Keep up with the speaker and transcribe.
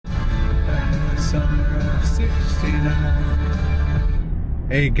summer of '69.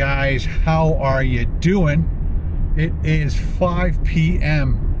 Hey guys, how are you doing? It is 5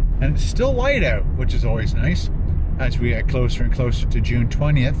 p.m. and it's still light out, which is always nice as we get closer and closer to June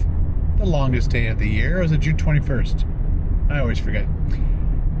 20th, the longest day of the year. Or is it June 21st? I always forget.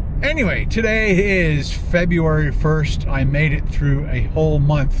 Anyway, today is February 1st. I made it through a whole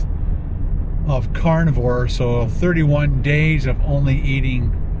month of carnivore, so 31 days of only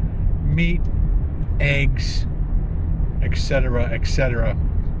eating meat, eggs, etc., etc.,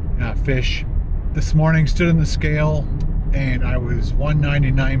 fish. This morning stood in the scale and I was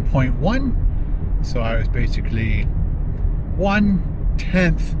 199.1, so I was basically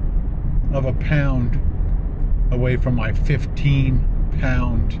 1/10 of a pound away from my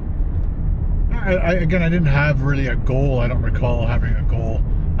 15-pound. Again, I didn't have really a goal. I don't recall having a goal.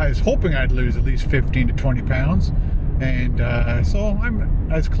 I was hoping I'd lose at least 15 to 20 pounds, and so I'm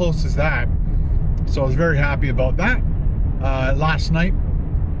as close as that. So I was very happy about that. Last night,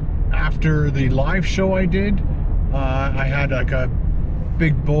 after the live show I did, I had like a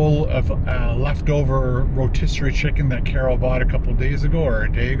big bowl of leftover rotisserie chicken that Carol bought a couple days ago or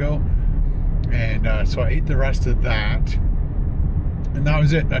a day ago, and so I ate the rest of that, and that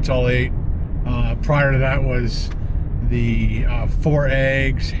was it. That's all I ate. Prior to that was the 4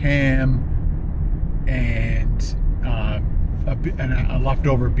 eggs, ham, and a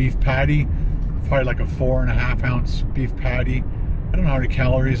leftover beef patty, probably like a 4.5 ounce beef patty. I don't know how many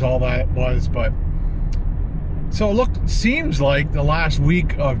calories all that was, but so it seems like the last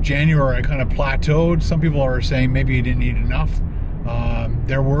week of January I kind of plateaued. Some people are saying maybe you didn't eat enough.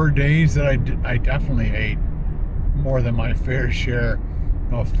 There were days that I definitely ate more than my fair share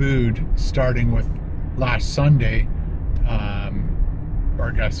of food, starting with last Sunday, or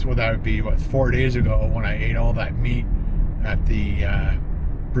I guess that would be 4 days ago when I ate all that meat at the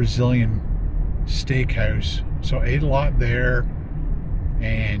Brazilian steakhouse. So I ate a lot there,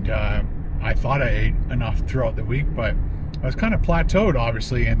 and I thought I ate enough throughout the week, but I was kind of plateaued,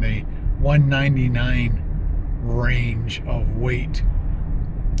 obviously, in the 199 range of weight.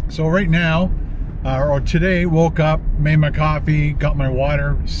 So right now, or today, woke up, made my coffee, got my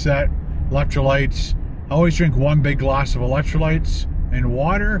water set, electrolytes. I always drink one big glass of electrolytes and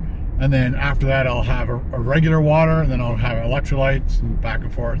water, and then after that I'll have a regular water, and then I'll have electrolytes, and back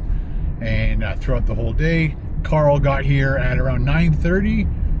and forth, and throughout the whole day. Carl got here at around 9:30.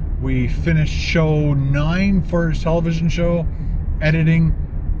 We finished show 9 for his television show, editing,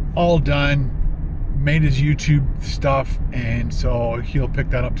 all done, made his YouTube stuff, and so he'll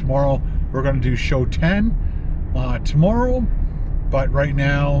pick that up tomorrow. We're going to do show 10 tomorrow, but right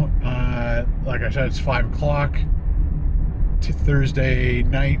now, like I said, it's 5 o'clock to Thursday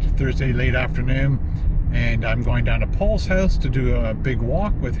night, Thursday late afternoon, and I'm going down to Paul's house to do a big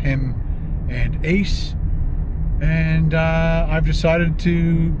walk with him and Ace, and I've decided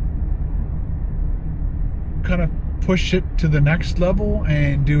to kind of push it to the next level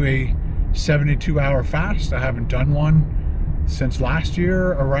and do a 72-hour fast. I haven't done one since last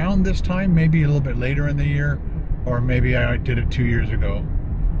year around this time, maybe a little bit later in the year, or maybe I did it 2 years ago.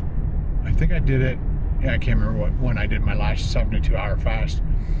 I think I did it, yeah, I can't remember when I did my last 72-hour fast.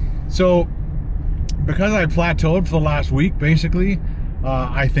 So because I plateaued for the last week, basically,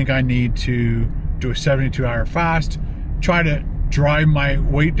 I think I need to do a 72-hour fast, try to drive my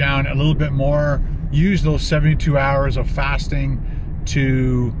weight down a little bit more, use those 72 hours of fasting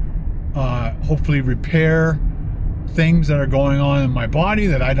to hopefully repair things that are going on in my body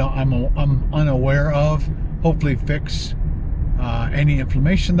that I'm unaware of, hopefully fix any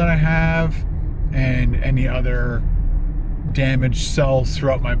inflammation that I have and any other damaged cells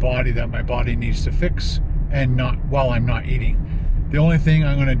throughout my body that my body needs to fix, and not while I'm not eating. The only thing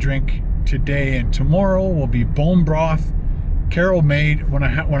I'm going to drink today and tomorrow will be bone broth. Carol made, when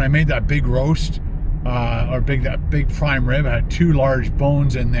I made that big roast, that big prime rib, I had 2 large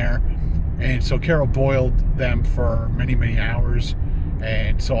bones in there, and so Carol boiled them for many hours,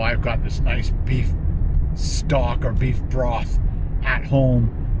 and so I've got this nice beef stock or beef broth at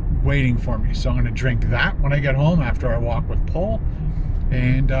home waiting for me. So I'm going to drink that when I get home after I walk with Paul.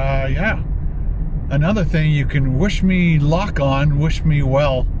 And yeah, another thing you can wish me luck on, wish me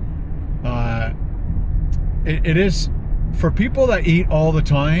well, it is for people that eat all the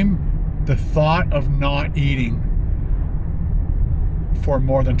time, the thought of not eating for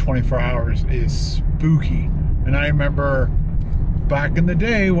more than 24 hours is spooky. And I remember back in the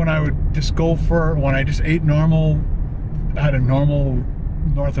day when I would just go for, when I just ate normal, had a normal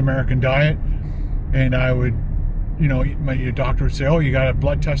North American diet, and I would, you know, your doctor would say, oh, you got a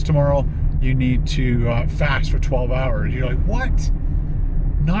blood test tomorrow, you need to fast for 12 hours. You're like, what?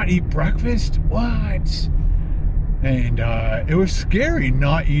 not eat breakfast? What? And it was scary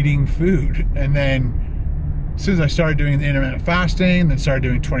not eating food. And then as soon as I started doing the intermittent fasting, then started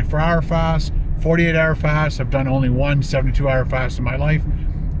doing 24-hour fast, 48-hour fast. I've done only one 72-hour fast in my life.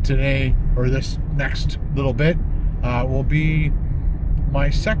 Today, or this next little bit, will be my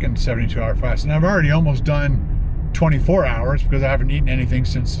second 72-hour fast. And I've already almost done 24 hours because I haven't eaten anything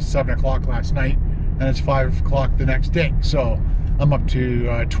since 7 o'clock last night, and it's 5 o'clock the next day. So I'm up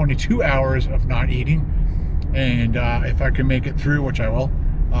to 22 hours of not eating. And if I can make it through, which I will,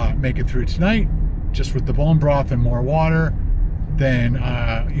 make it through tonight, just with the bone broth and more water, then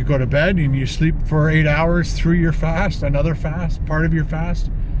you go to bed and you sleep for 8 hours through your fast, another fast, part of your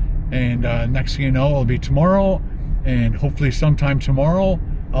fast. And next thing you know, it'll be tomorrow. And hopefully sometime tomorrow,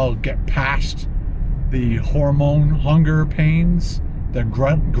 I'll get past the hormone hunger pains, the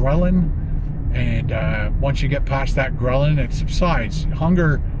ghrelin. And once you get past that ghrelin, it subsides.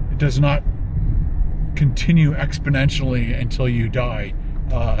 Hunger, it does not continue exponentially until you die.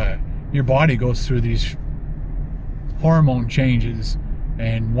 Your body goes through these hormone changes,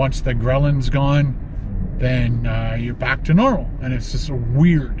 and once the ghrelin's gone, then you're back to normal. And it's just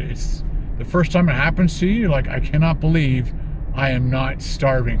weird. It's the first time it happens to you, like, I cannot believe I am not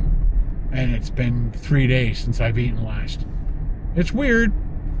starving, and it's been 3 days since I've eaten last. It's weird.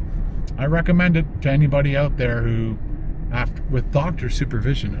 I recommend it to anybody out there who, with doctor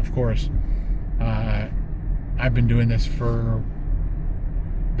supervision, of course. I've been doing this for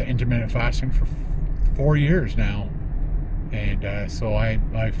the intermittent fasting for 4 years now, and so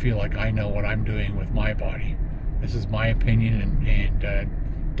I feel like I know what I'm doing with my body. This is my opinion, and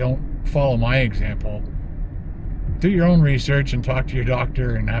don't follow my example. Do your own research and talk to your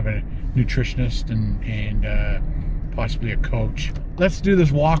doctor and have a nutritionist and possibly a coach. Let's do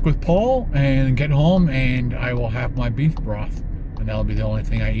this walk with Paul and get home, and I will have my beef broth, and that'll be the only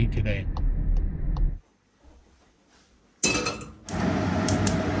thing I eat today.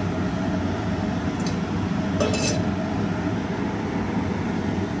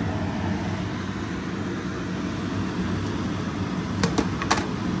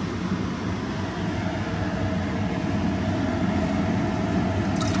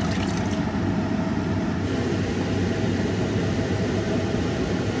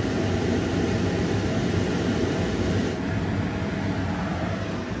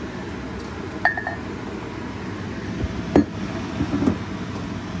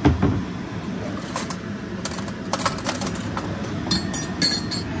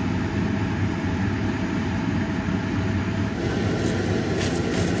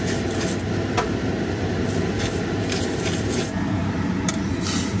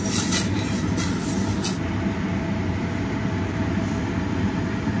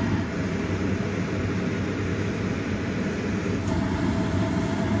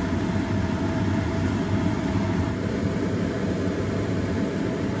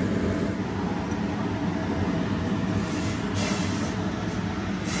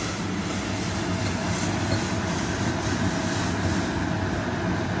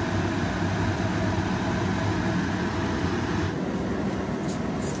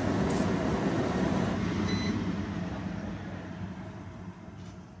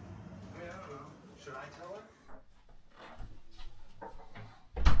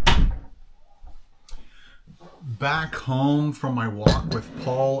 Back home from my walk with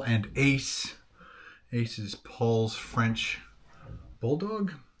Paul and Ace. Ace is Paul's French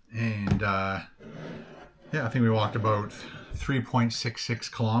bulldog, and yeah, I think we walked about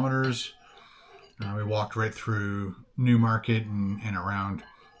 3.66 kilometers. We walked right through Newmarket and around,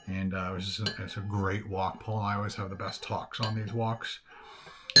 and it's a great walk. Paul and I always have the best talks on these walks.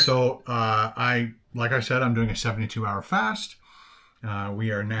 So like I said, I'm doing a 72-hour fast.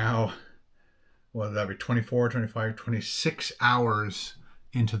 We are now, well, that'd be 24, 25, 26 hours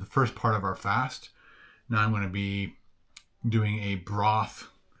into the first part of our fast. Now I'm going to be doing a broth,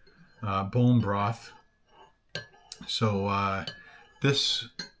 bone broth. So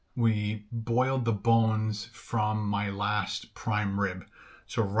we boiled the bones from my last prime rib.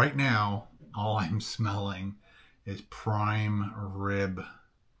 So right now, all I'm smelling is prime rib.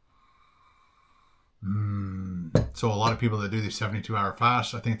 So a lot of people that do these 72-hour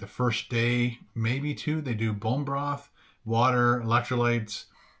fasts, I think the first day, maybe two, they do bone broth, water, electrolytes,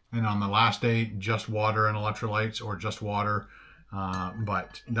 and on the last day, just water and electrolytes, or just water.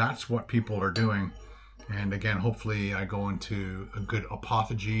 But that's what people are doing. And again, hopefully I go into a good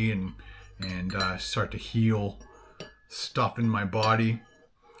autophagy and start to heal stuff in my body,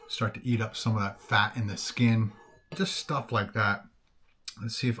 start to eat up some of that fat in the skin, just stuff like that.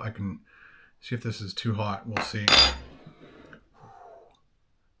 Let's see if I can, see if this is too hot. We'll see.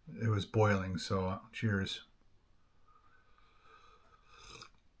 it was boiling, so cheers.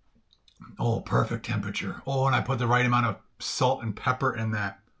 Oh, perfect temperature. Oh, and I put the right amount of salt and pepper in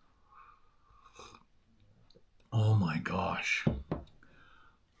that. Oh my gosh.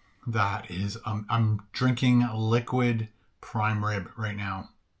 That is, I'm drinking liquid prime rib right now.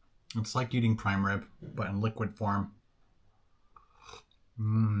 It's like eating prime rib, but in liquid form.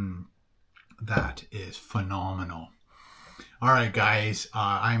 That is phenomenal. All right, guys,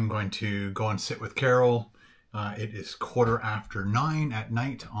 I'm going to go and sit with Carol. It is 9:15 at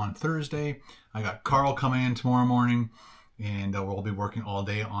night on Thursday. I got Carl coming in tomorrow morning, and we'll be working all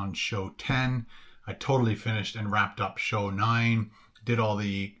day on show 10. I totally finished and wrapped up show 9. Did all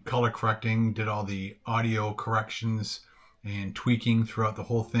the color correcting, did all the audio corrections and tweaking throughout the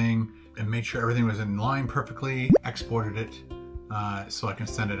whole thing, and made sure everything was in line perfectly, exported it so I can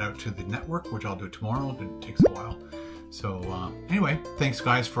send it out to the network, which I'll do tomorrow. It takes a while. So anyway, thanks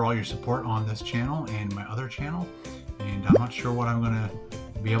guys for all your support on this channel and my other channel. And I'm not sure what I'm going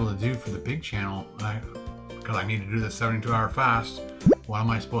to be able to do for the big channel because I need to do the 72-hour fast. What am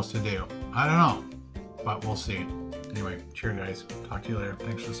I supposed to do? I don't know, but we'll see. Anyway, cheers guys. Talk to you later.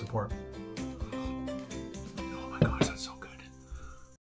 Thanks for the support.